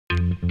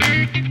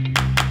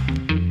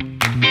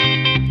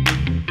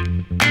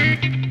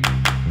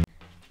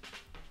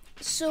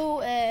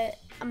So,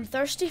 I'm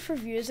thirsty for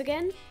views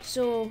again,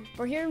 so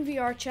we're here in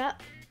VR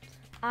chat.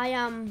 I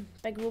am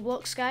Big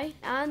Roblox Guy,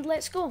 and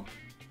let's go.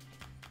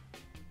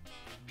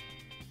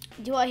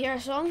 Do you want to hear a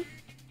song?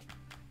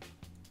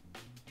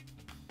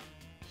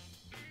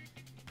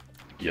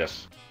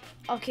 Yes.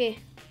 Okay.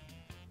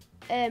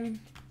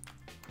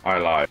 I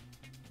lied.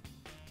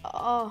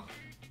 Oh.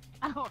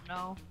 I don't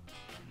know.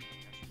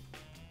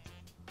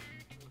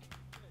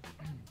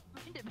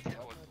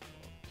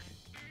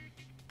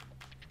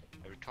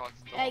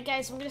 Hey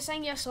guys, I'm gonna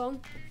sing you a song.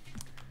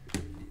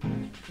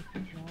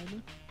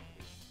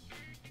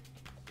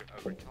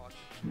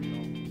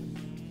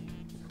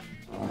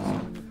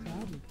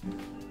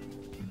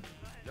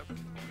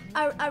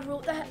 I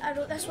wrote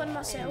this one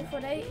myself,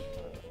 alright?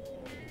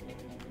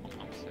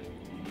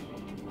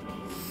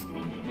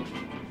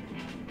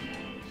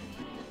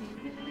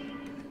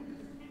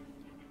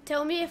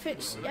 Tell me if you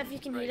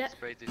can hear it.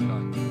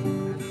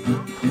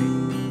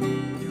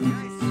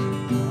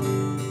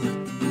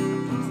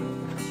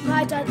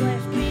 My dad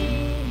left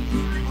me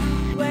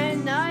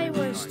when I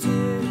was 2.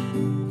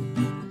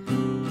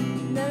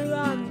 Now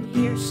I'm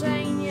here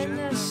singing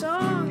this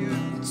song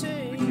to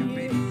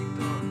you.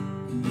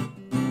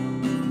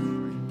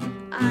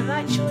 I'm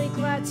actually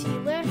glad he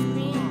left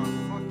me,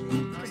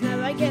 cause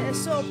now I get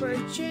this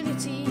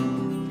opportunity,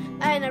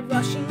 and a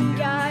Russian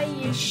guy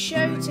is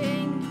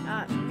shouting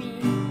at me.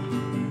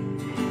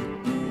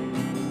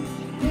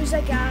 There's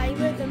a guy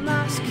with a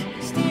mask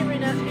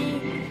staring at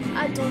me.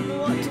 I don't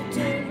know what to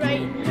do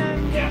right now,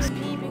 gonna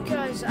pee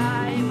because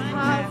I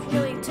have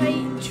really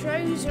tight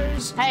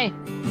trousers. Hey!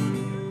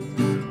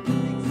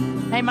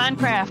 Hey,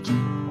 Minecraft.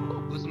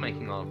 Who's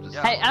making all of this?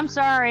 Hey, I'm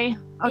sorry.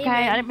 Okay,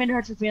 Hey, I didn't mean to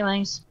hurt your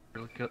feelings.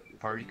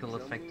 Particle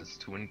effect is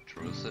too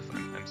intrusive.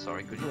 I'm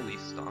sorry, could you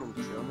please stop? From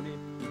Germany?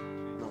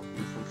 No,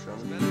 you're from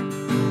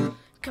Germany?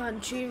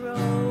 Country road.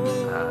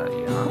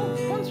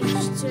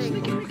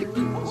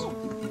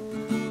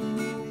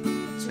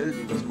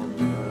 Selten, dass man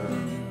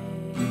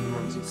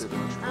sieht ja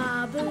Deutsch. I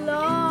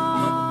belong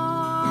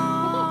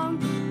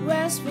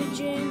West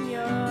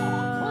Virginia.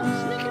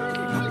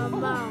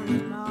 Mama,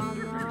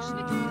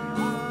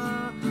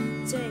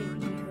 take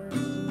me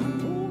home.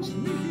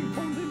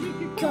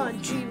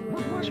 Country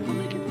road.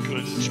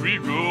 Country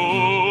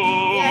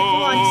road. Yeah,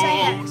 come on,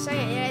 say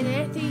it.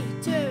 Yeah, 3,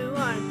 2, 1.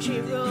 Country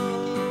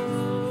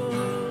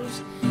roads,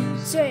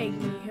 take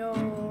me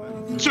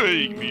home.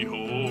 Take me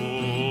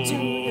home. To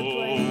the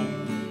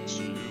place.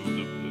 To the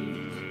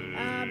place.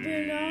 I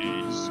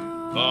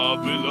belong. I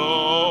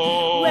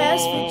belong.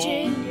 West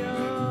Virginia.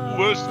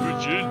 West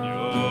Virginia.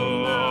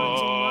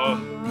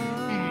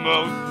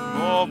 Mountain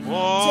Mama.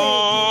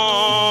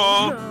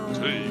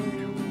 Take me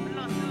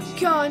home.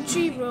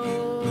 Country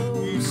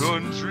roads.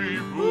 Country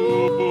road.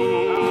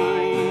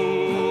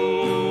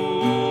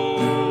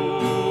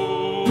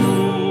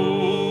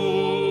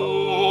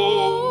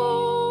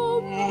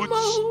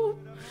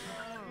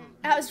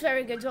 That was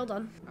very good, well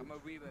done.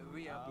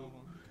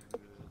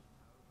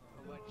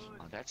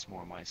 Oh, that's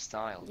more my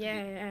style.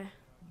 Yeah.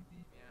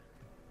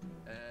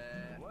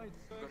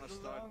 Gonna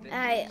start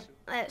Alright,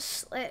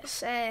 let's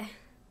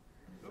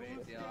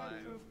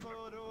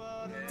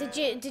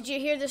Did you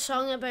hear the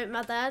song about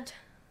my dad?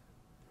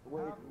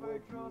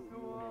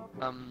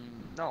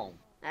 No.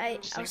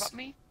 Sing about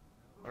me?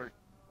 Or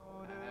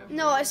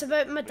No, it's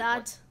about my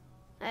dad.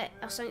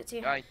 I'll sing it to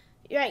you. I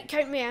Right,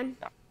 count me in.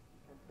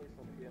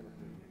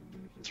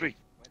 3,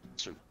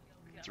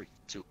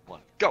 2,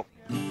 1, go!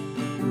 You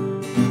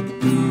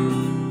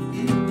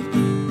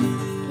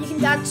can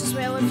dance as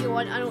well if you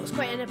want. I know it's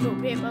quite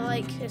inappropriate, but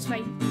like, it's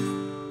fine.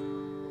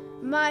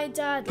 My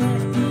dad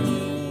left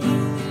me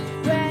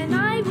when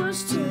I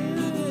was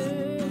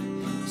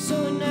 2,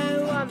 so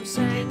now I'm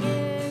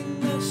singing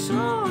the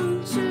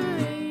song to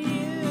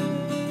you.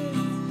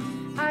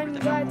 I'm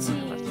glad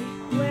he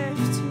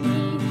left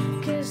me,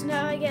 cause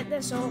now I get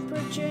this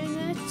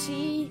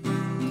opportunity.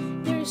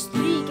 There's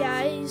 3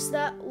 guys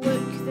that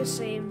look the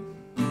same.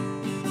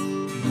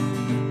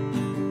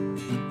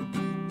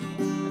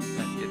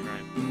 That did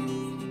rhyme.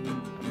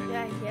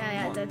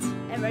 Yeah, it did.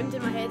 It rhymed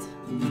in my head.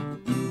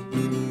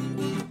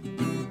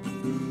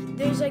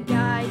 There's a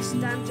guy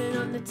standing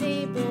on the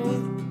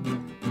table.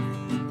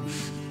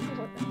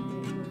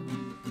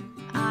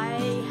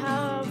 I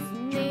have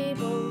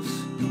neighbours.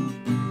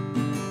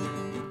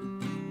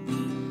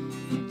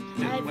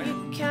 If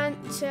you can't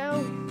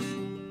tell,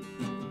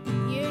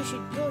 you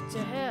should go to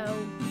hell.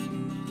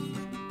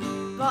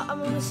 But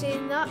I'm only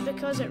saying that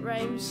because it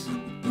rhymes.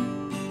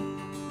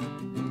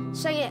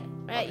 Sing it.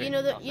 Right, Okay,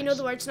 you know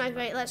the words now.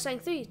 Right, let's sing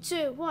 3,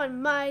 2,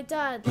 1. My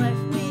dad left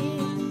me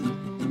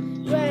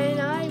when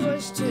I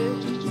was 2,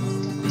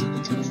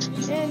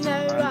 and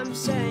now I'm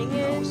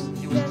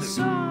singing this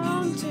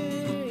song to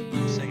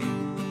you.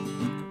 Singing.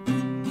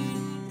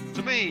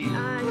 To me!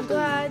 I'm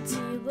glad he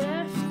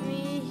left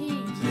me. He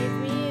gave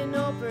me an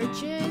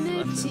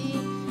opportunity.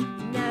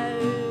 Now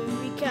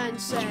we can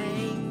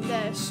sing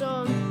this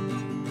song.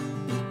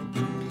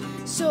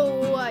 So So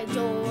why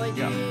don't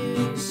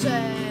you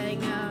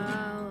sing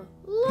a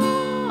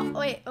Lord?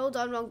 Wait, hold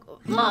on, wrong.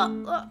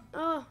 Lord.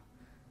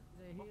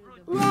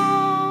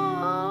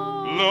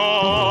 Lord.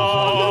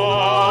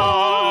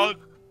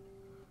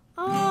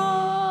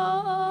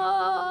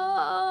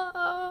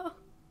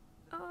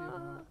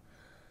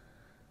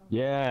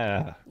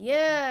 Yeah.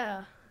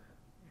 Yeah.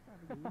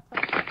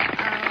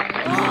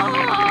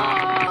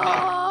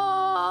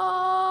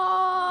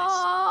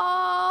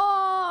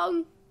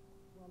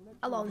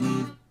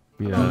 Along.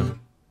 Yeah.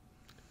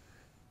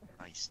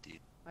 Nice, dude.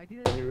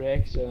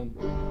 Direction.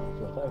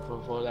 So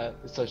thankful for that.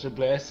 It's such a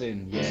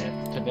blessing.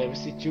 Yeah. Turn every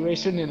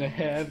situation into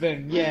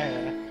heaven.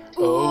 Yeah.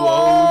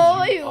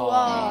 Oh, you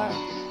are.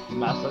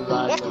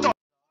 What the?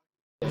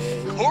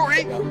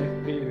 Corey?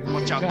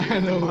 Watch out. Look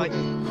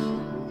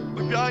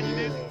behind you,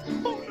 dude.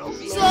 Oh, no.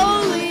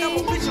 Slowly.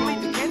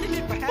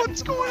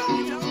 What's going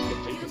on?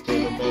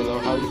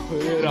 How you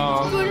put it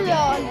on. Put it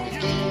on.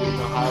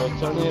 How to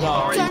turn it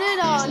on. Turn it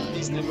on.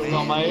 Nibble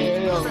on my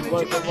ear,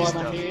 what I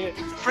wanna hear.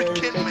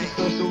 Frikin, man.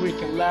 So we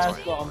can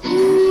last on.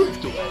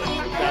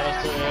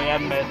 Gotta say I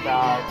met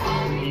that.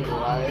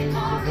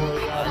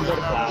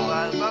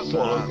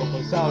 Solo como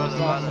sabes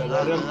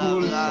acelerar el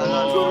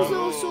pulso.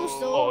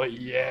 Oh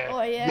yeah.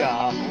 Oh, yeah.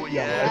 Ya voy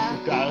a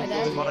escuchar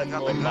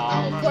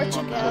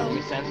Portugal.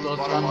 Me siento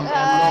Torito.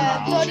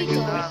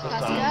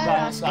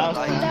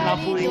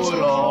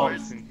 puro.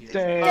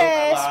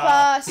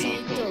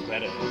 Despacito.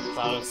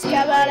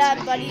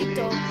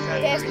 Escabaraparito.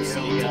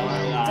 Despacito.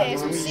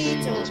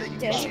 Despacito.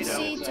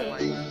 Despacito.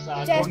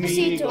 Despacito.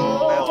 Despacito.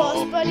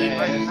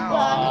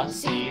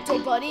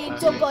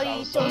 Bonito,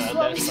 bonito.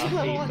 Suavecito.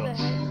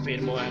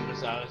 Firmo en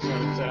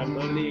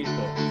cerrando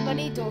listo.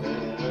 Bonito.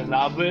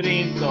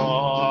 Laberinto.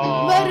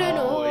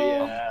 Marino. Oh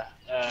yeah.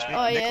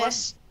 Oh, yeah.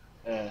 Nicholas?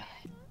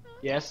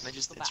 Yes. Can I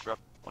just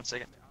interrupt 1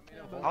 second?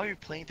 How are you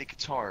playing the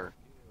guitar?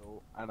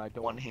 And I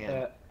don't. One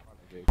hand.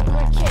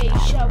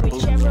 Acacia,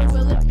 whichever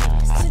will it be.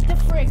 Sit the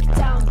frick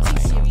down,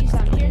 T-Series,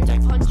 I'm here to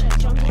punch a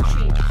jungle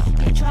tree.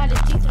 You try to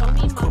dethrone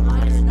me, my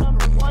mind is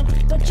number one.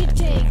 But you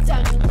take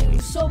down, you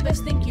lose, so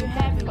best think you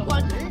haven't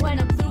won. When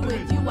I'm through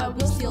with you, I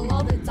will steal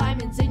all the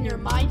diamonds in your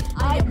mind.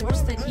 I am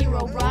worse than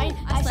Hero Brian,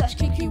 I slash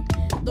kick you.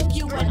 Look,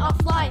 you went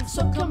offline,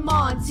 so come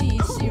on,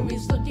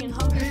 T-Series, looking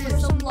hungry for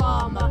some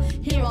llama.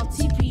 Here I'll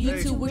TP you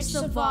to which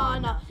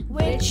savannah?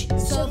 Which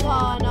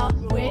savannah?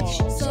 Which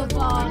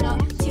savannah?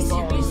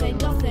 T-Series ain't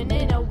nothing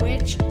in a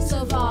which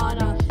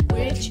savannah?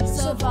 Which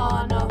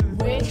savannah?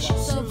 Which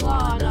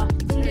savannah?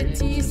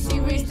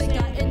 T-Series, they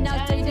got an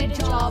outdated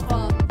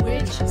Java.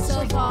 Which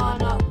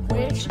savannah?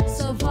 Which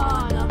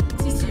savannah?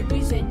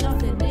 T-Series ain't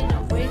nothing in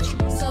a which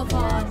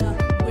savannah?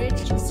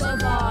 Which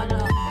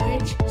savannah?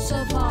 Which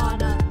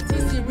savannah?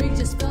 T-Series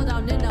just fell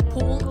down in a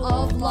pool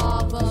of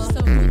lava.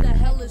 So who the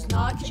hell is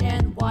Notch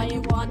and why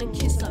you wanna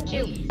kiss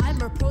him?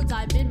 I'm a pro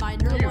diamond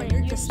miner while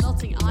you're just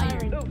smelting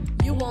iron.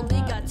 You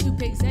only got 2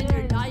 pigs and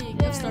you're dying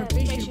of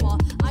starvation while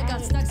I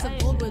got stacks of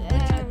gold with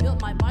which I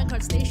built my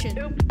minecart station.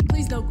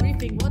 Please no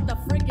griefing, what the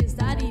frick is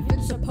that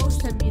even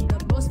supposed to mean?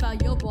 The most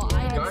valuable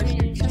items in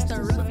your chest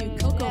are a few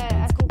cocoa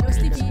beans. Yo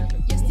Stevie,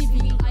 yes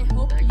Stevie, I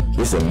hope you can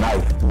It's a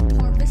knife.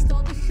 harvest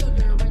all the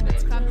sugar and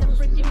let's craft the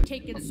freaking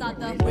cake inside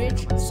the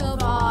which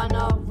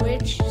savannah?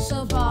 Which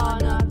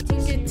savannah?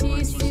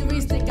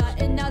 T-Series, they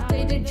got an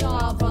outdated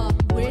Java.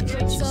 Which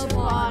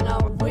savannah?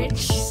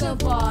 Which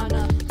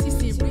savannah?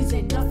 T-Series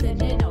ain't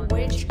nothing in a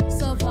which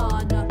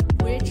savannah?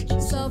 Which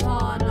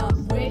savannah?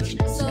 Which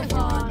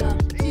savannah?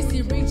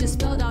 T-Series just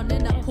fell down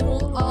in a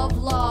pool of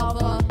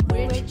lava.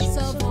 Which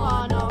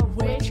savannah?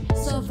 Which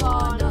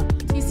savannah?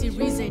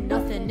 T-Series ain't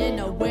nothing in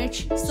a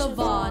which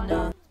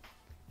savannah?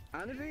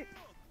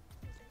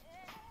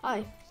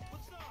 Hi.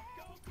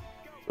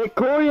 Hey,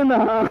 Corey in the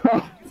house.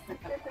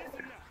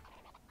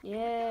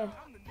 Yeah.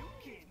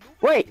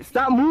 Wait,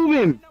 stop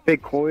moving,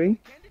 big Corey.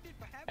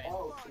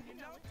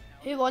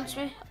 Who wants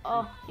me?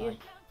 Oh, you.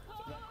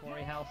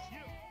 Corey house.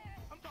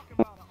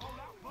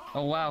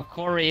 Oh wow,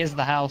 Corey is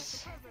the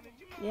house.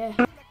 Yeah.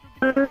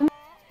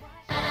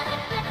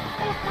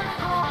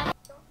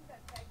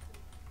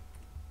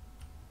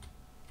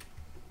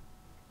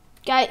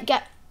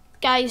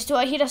 Guys, do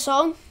I hear a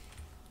song?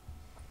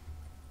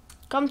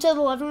 Come to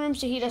the living room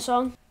to hear a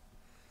song.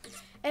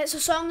 It's a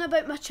song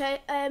about my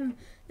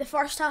the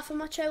first half of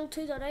my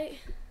childhood, alright?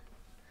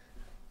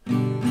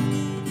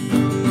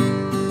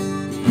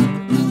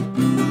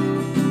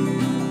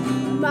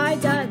 My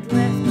dad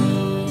left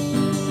me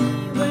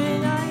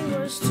when I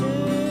was 2,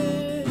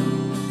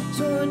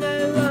 so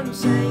now I'm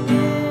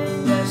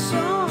singing this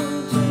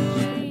song to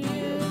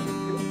you.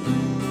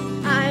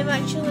 I'm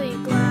actually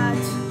glad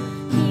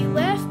he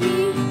left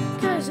me,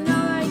 cause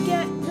now I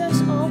get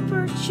this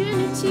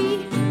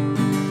opportunity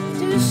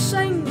to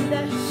sing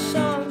this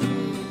song.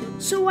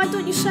 So why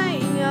don't you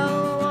sing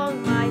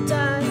along? My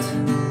dad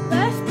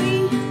left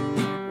me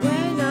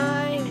when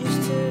I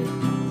was 2.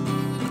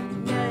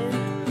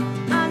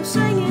 Now I'm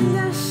singing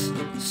this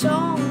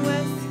song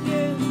with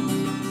you.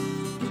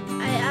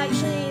 It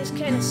actually is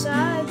kinda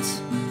sad.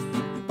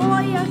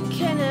 Boy, I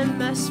kinda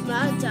miss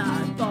my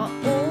dad, but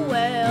oh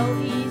well.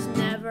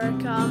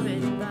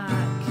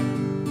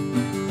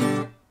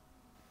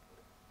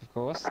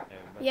 course.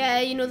 Yeah,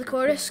 you know the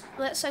chorus.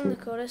 Let's sing the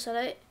chorus,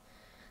 alright?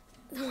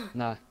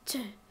 No.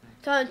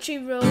 Country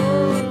roads,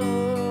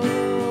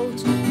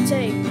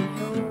 take me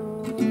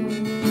home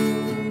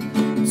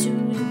to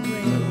the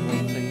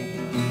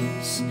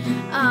place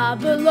I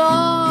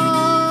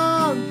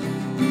belong.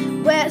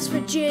 West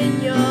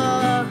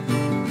Virginia,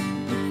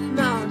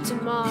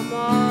 Mountain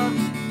Mama,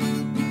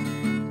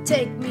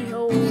 take me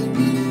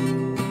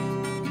home.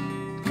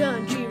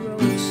 Country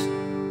roads.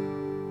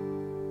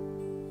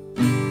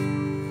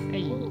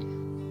 Hey.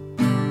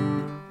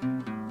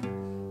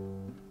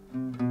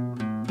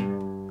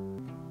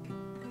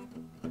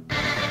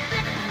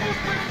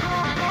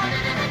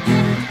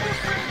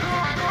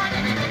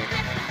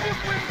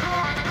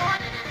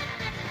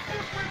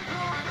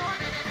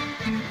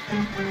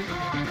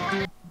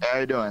 How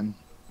you doing?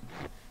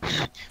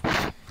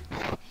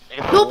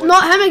 Nope,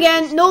 not him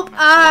again. Nope.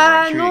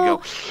 Here you No.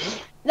 go.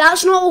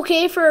 That's not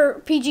okay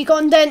for PG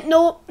content.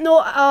 No.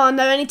 Oh,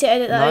 no, I need to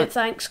edit that No. out.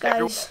 Thanks, guys.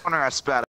 Everyone I spat